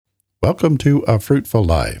Welcome to A Fruitful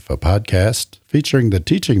Life, a podcast featuring the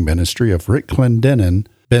teaching ministry of Rick Clendenen,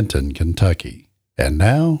 Benton, Kentucky. And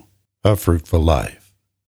now, A Fruitful Life.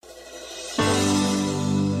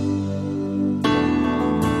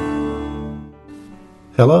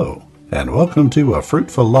 Hello, and welcome to A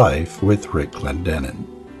Fruitful Life with Rick Clendenen.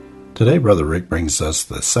 Today, Brother Rick brings us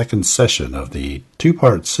the second session of the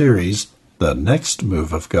two-part series, The Next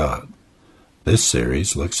Move of God. This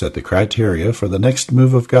series looks at the criteria for the next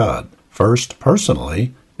move of God, first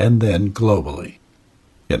personally and then globally.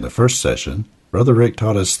 In the first session, Brother Rick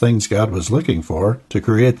taught us things God was looking for to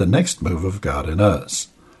create the next move of God in us.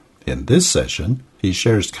 In this session, he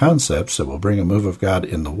shares concepts that will bring a move of God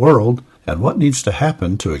in the world and what needs to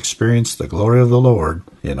happen to experience the glory of the Lord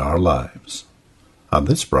in our lives. On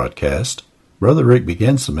this broadcast, Brother Rick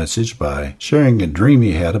begins the message by sharing a dream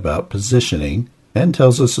he had about positioning and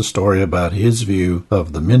tells us a story about his view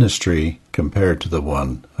of the ministry compared to the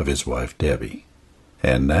one of his wife, Debbie.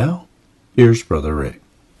 And now, here's Brother Rick.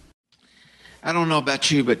 I don't know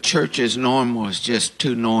about you, but church as normal is just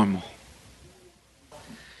too normal.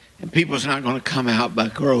 And people's not going to come out by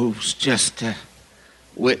groves just to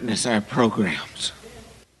witness our programs.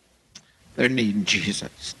 They're needing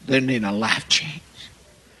Jesus. They're needing a life change.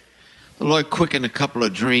 The Lord quickened a couple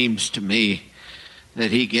of dreams to me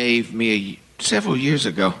that he gave me several years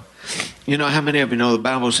ago. You know, how many of you know the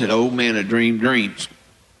Bible said old men have dreamed dreams?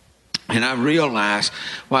 And I realized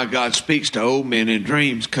why God speaks to old men in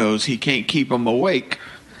dreams, because he can't keep them awake.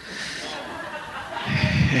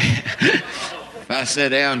 If I sit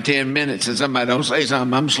down 10 minutes and somebody don't say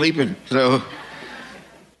something, I'm sleeping. But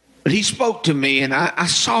he spoke to me, and I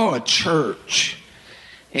saw a church.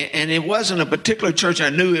 And it wasn't a particular church.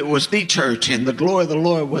 I knew it was the church, and the glory of the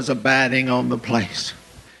Lord was abiding on the place.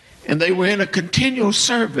 And they were in a continual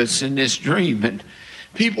service in this dream, and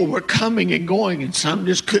people were coming and going, and some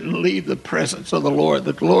just couldn't leave the presence of the Lord.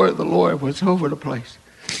 The glory of the Lord was over the place.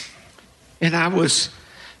 And I was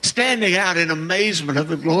standing out in amazement of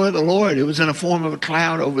the glory of the Lord. It was in the form of a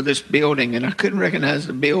cloud over this building, and I couldn't recognize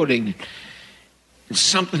the building. And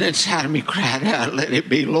something inside of me cried out, "Let it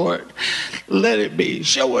be, Lord. Let it be.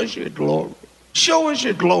 Show us your glory. Show us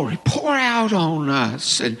your glory. Pour out on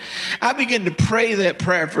us." And I began to pray that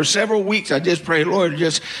prayer for several weeks. I just prayed, "Lord,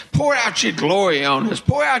 just pour out your glory on us.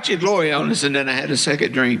 Pour out your glory on us." And then I had a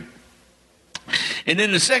second dream. And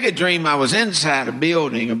in the second dream, I was inside a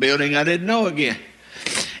building I didn't know again.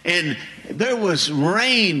 And there was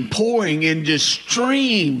rain pouring in just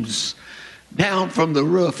streams down from the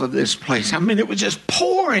roof of this place. I mean, it was just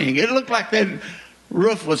pouring. It looked like that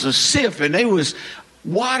roof was a sieve, and they was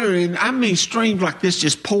watering, streams like this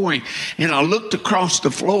just pouring. And I looked across the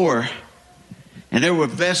floor, and there were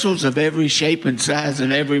vessels of every shape and size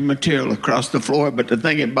and every material across the floor. But the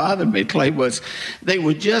thing that bothered me, Clay, was they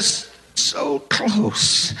were just so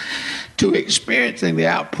close to experiencing the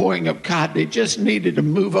outpouring of God. They just needed to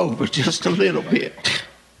move over just a little bit.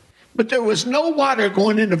 But there was no water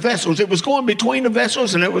going in the vessels. It was going between the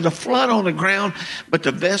vessels, and there was a flood on the ground. But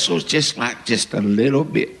the vessels just a little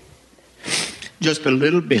bit. Just a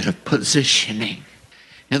little bit of positioning.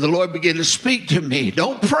 And the Lord began to speak to me.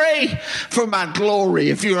 Don't pray for my glory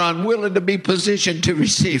if you're unwilling to be positioned to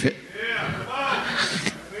receive it.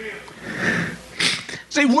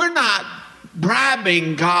 See, we're not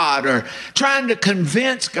bribing God or trying to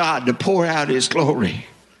convince God to pour out his glory.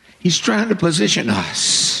 He's trying to position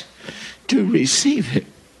us to receive it.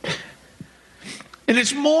 And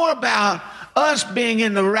it's more about us being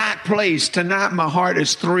in the right place. Tonight, my heart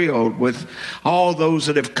is thrilled with all those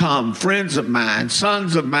that have come, friends of mine,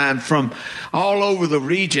 sons of mine from all over the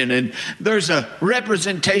region. And there's a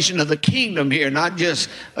representation of the kingdom here, not just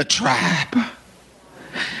a tribe.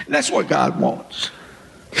 And that's what God wants.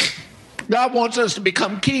 God wants us to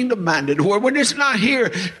become kingdom-minded, where we're just not here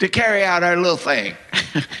to carry out our little thing.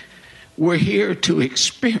 We're here to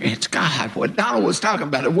experience God. What Donald was talking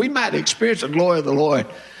about, we might experience the glory of the Lord.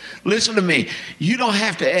 Listen to me. You don't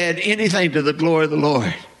have to add anything to the glory of the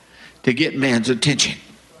Lord to get man's attention.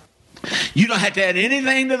 You don't have to add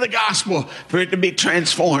anything to the gospel for it to be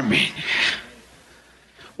transforming.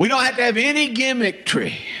 We don't have to have any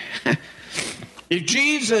gimmickry. If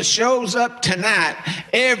Jesus shows up tonight,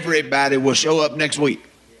 everybody will show up next week.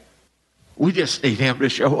 We just need him to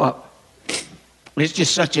show up. It's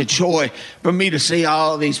just such a joy for me to see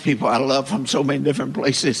all these people I love from so many different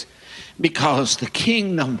places, because the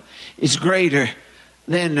kingdom is greater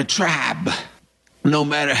than the tribe, no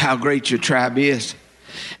matter how great your tribe is.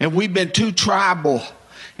 And we've been too tribal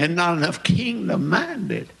and not enough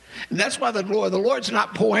kingdom-minded. And that's why the glory of the Lord's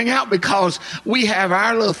not pouring out, because we have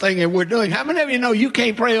our little thing that we're doing. How many of you know you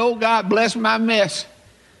can't pray, "Oh God, bless my mess"?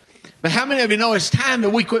 But how many of you know it's time that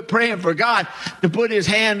we quit praying for God to put his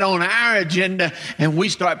hand on our agenda and we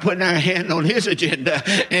start putting our hand on his agenda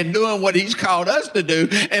and doing what he's called us to do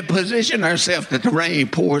and position ourselves that the rain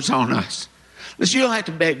pours on us? Listen, you don't have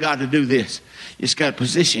to beg God to do this. You just got to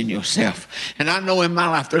position yourself. And I know in my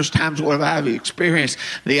life there's times where I've experienced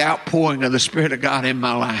the outpouring of the Spirit of God in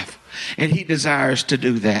my life. And he desires to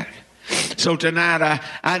do that. So tonight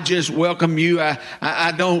I just welcome you.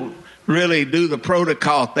 I don't really do the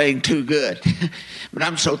protocol thing too good. But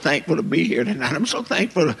I'm so thankful to be here tonight. I'm so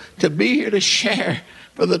thankful to be here to share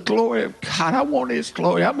for the glory of God. I want his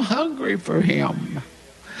glory. I'm hungry for him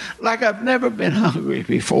like I've never been hungry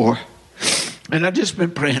before. And I've just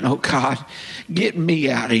been praying, oh God, get me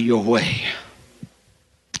out of your way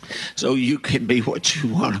so you can be what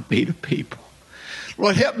you want to be to people.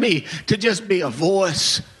 Lord, help me to just be a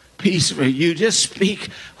voice piece for you. Just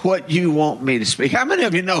speak what you want me to speak. How many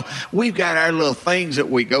of you know we've got our little things that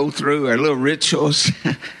we go through, our little rituals,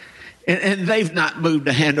 and they've not moved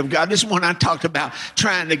the hand of God? This one I talked about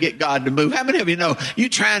trying to get God to move. How many of you know you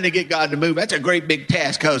trying to get God to move? That's a great big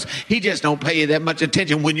task because he just don't pay you that much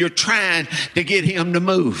attention when you're trying to get him to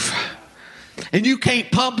move. And you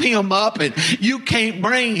can't pump him up and you can't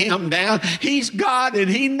bring him down. He's God and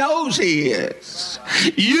he knows he is.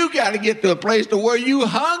 You got to get to a place to where you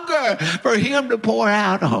hunger for him to pour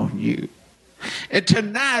out on you. And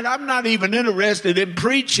tonight, I'm not even interested in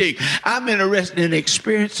preaching. I'm interested in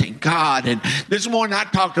experiencing God. And this morning I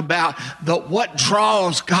talked about what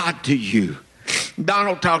draws God to you.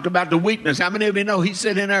 Donald talked about the weakness. How many of you know he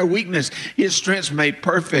said in our weakness, his strength's made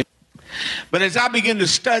perfect? But as I begin to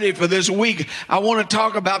study for this week, I want to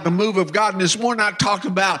talk about the move of God. And this morning I talked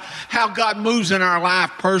about how God moves in our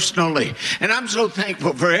life personally. And I'm so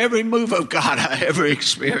thankful for every move of God I ever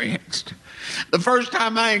experienced. The first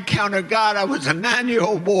time I encountered God, I was a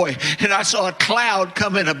 9-year-old boy, and I saw a cloud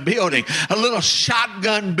come in a building, a little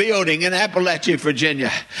shotgun building in Appalachia,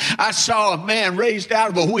 Virginia. I saw a man raised out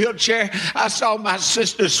of a wheelchair. I saw my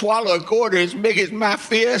sister swallow a quarter as big as my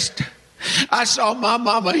fist. I saw my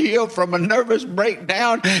mama heal from a nervous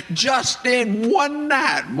breakdown just in one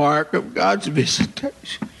night, Mark, of God's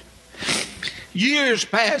visitation. Years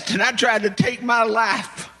passed, and I tried to take my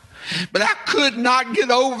life. But I could not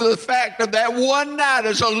get over the fact of that one night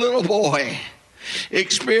as a little boy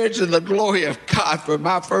experiencing the glory of God for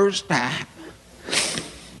my first time.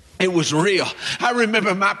 It was real. I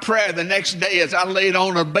remember my prayer the next day as I laid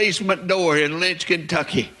on a basement door in Lynch,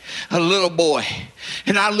 Kentucky, a little boy.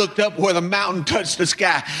 And I looked up where the mountain touched the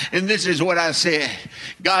sky. And this is what I said.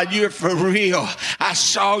 God, you're for real. I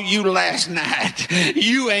saw you last night.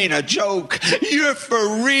 You ain't a joke. You're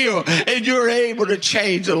for real. And you're able to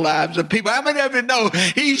change the lives of people. How many of you know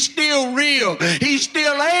he's still real? He's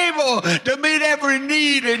still able to meet every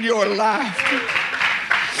need in your life.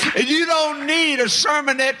 And you don't need a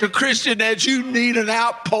sermonette to Christianette. You need an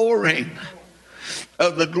outpouring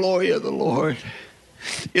of the glory of the Lord.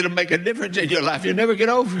 It'll make a difference in your life. You'll never get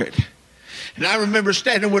over it. And I remember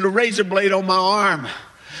standing with a razor blade on my arm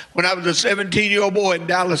when I was a 17-year-old boy in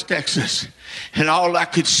Dallas, Texas. And all I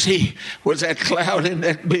could see was that cloud in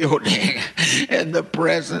that building and the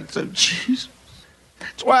presence of Jesus.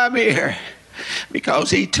 That's why I'm here. Because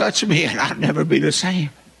he touched me and I'll never be the same.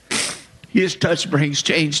 His touch brings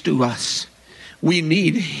change to us. We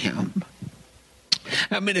need him.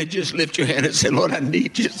 How many just lift your hand and say, Lord, I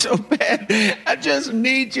need you so bad. I just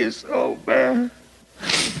need you so bad.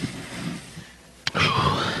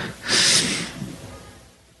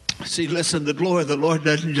 See, listen, the glory of the Lord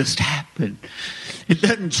doesn't just happen. It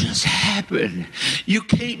doesn't just happen. You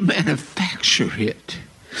can't manufacture it.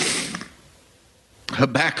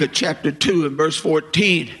 Habakkuk chapter 2 and verse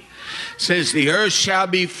 14 says, the earth shall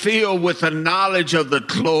be filled with the knowledge of the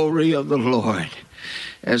glory of the Lord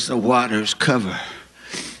as the waters cover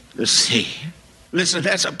the sea. Listen,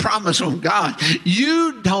 that's a promise from God.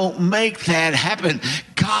 You don't make that happen.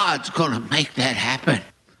 God's going to make that happen.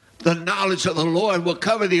 The knowledge of the Lord will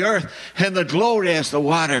cover the earth and the glory as the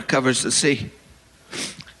water covers the sea.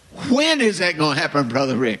 When is that going to happen,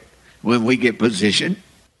 Brother Rick? When we get positioned.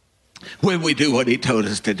 When we do what he told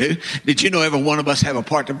us to do. Did you know every one of us have a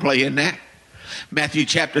part to play in that? Matthew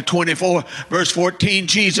chapter 24, verse 14,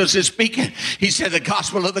 Jesus is speaking. He said, the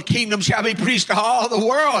gospel of the kingdom shall be preached to all the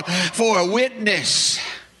world for a witness.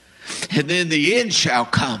 And then the end shall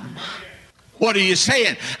come. What are you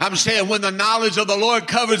saying? I'm saying when the knowledge of the Lord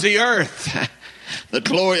covers the earth, the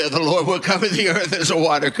glory of the Lord will cover the earth as the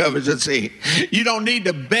water covers the sea. You don't need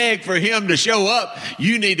to beg for him to show up.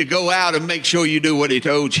 You need to go out and make sure you do what he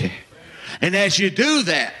told you. And as you do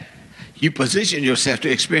that, you position yourself to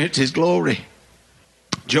experience his glory.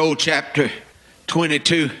 Joel chapter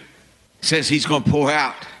 22 It says he's going to pour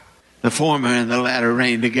out the former and the latter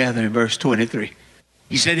rain together in verse 23.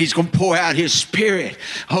 He said he's going to pour out his spirit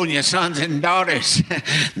on your sons and daughters.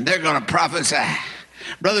 They're going to prophesy.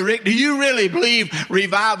 Brother Rick, do you really believe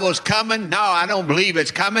revival is coming? No, I don't believe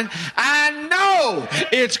it's coming. I know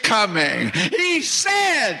it's coming. He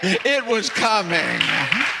said it was coming.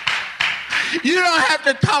 You don't have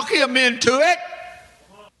to talk him into it.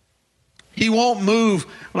 He won't move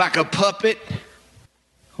like a puppet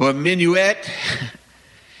or a minuet.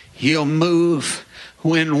 He'll move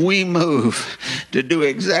when we move to do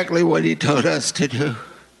exactly what he told us to do.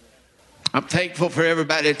 I'm thankful for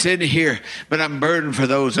everybody that's in here, but I'm burdened for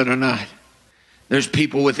those that are not. There's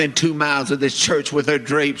people within 2 miles of this church with their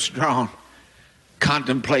drapes drawn,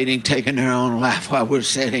 contemplating taking their own life while we're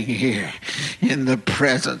sitting here in the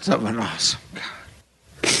presence of an awesome God.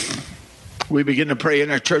 We began to pray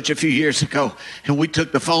in our church a few years ago, and we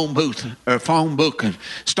took the phone book and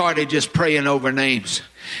started just praying over names.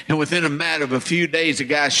 And within a matter of a few days, a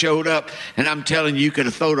guy showed up, and I'm telling you, could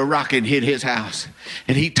have thrown a rock and hit his house.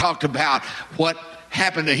 And he talked about what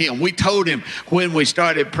happened to him. We told him when we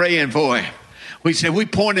started praying for him. We said, we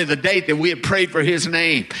pointed the date that we had prayed for his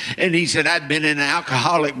name. And he said, I'd been in an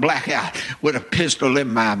alcoholic blackout with a pistol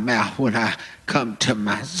in my mouth when I come to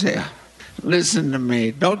myself. Listen to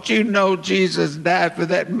me. Don't you know Jesus died for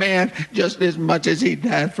that man just as much as he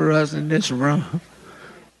died for us in this room?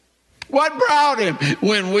 What brought him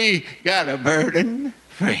when we got a burden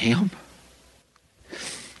for him?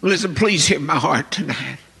 Listen, please hear my heart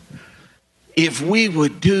tonight. If we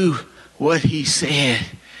would do what he said,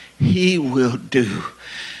 he will do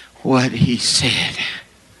what he said.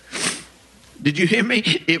 Did you hear me?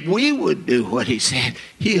 If we would do what he said,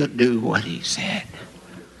 he'll do what he said.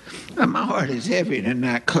 Now, my heart is heavy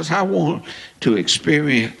tonight because I want to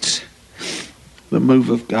experience the move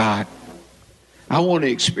of God. I want to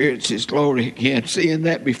experience his glory again. Seeing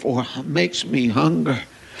that before makes me hunger.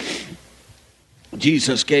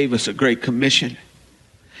 Jesus gave us a great commission.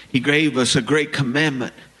 He gave us a great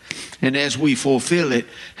commandment. And as we fulfill it,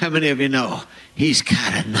 how many of you know he's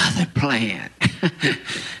got another plan?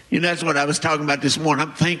 You know, that's what I was talking about this morning.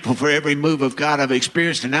 I'm thankful for every move of God I've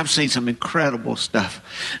experienced, and I've seen some incredible stuff.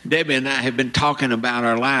 Debbie and I have been talking about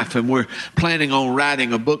our life, and we're planning on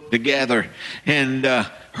writing a book together. And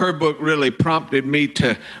her book really prompted me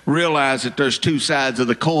to realize that there's two sides of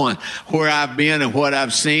the coin, where I've been and what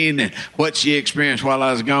I've seen and what she experienced while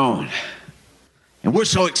I was gone. And we're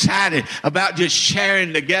so excited about just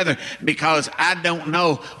sharing together because I don't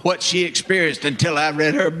know what she experienced until I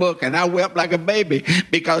read her book. And I wept like a baby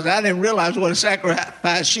because I didn't realize what a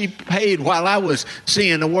sacrifice she paid while I was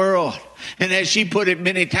seeing the world. And as she put it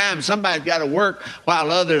many times, somebody's got to work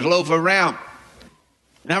while others loaf around.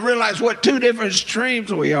 And I realized what two different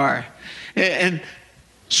streams we are. And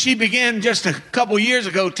she began just a couple years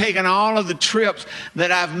ago taking all of the trips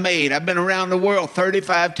that I've made. I've been around the world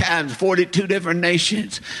 35 times, 42 different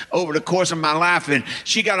nations over the course of my life. And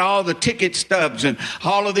she got all the ticket stubs and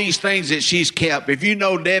all of these things that she's kept. If you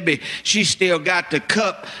know Debbie, she still got the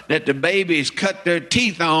cup that the babies cut their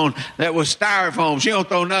teeth on that was styrofoam. She don't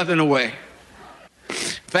throw nothing away.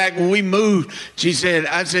 In fact, when we moved, I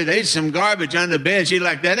said, there's some garbage under the bed. She's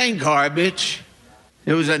like, that ain't garbage.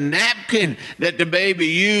 It was a napkin that the baby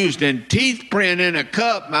used and teeth print in a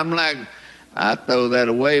cup. I'm like, I throw that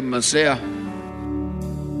away myself.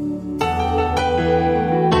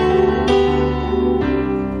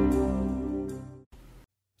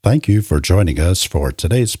 Thank you for joining us for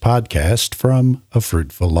today's podcast from A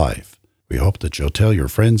Fruitful Life. We hope that you'll tell your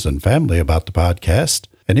friends and family about the podcast.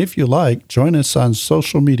 And if you like, join us on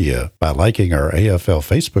social media by liking our AFL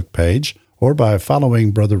Facebook page or by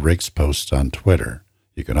following Brother Rick's posts on Twitter.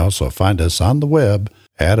 You can also find us on the web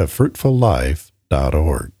at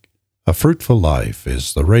afruitfullife.org. A Fruitful Life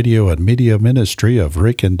is the radio and media ministry of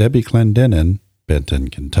Rick and Debbie Clendenen, Benton,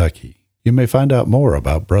 Kentucky. You may find out more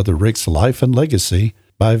about Brother Rick's life and legacy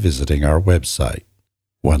by visiting our website.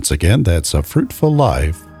 Once again, that's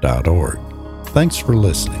afruitfullife.org. Thanks for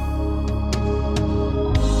listening.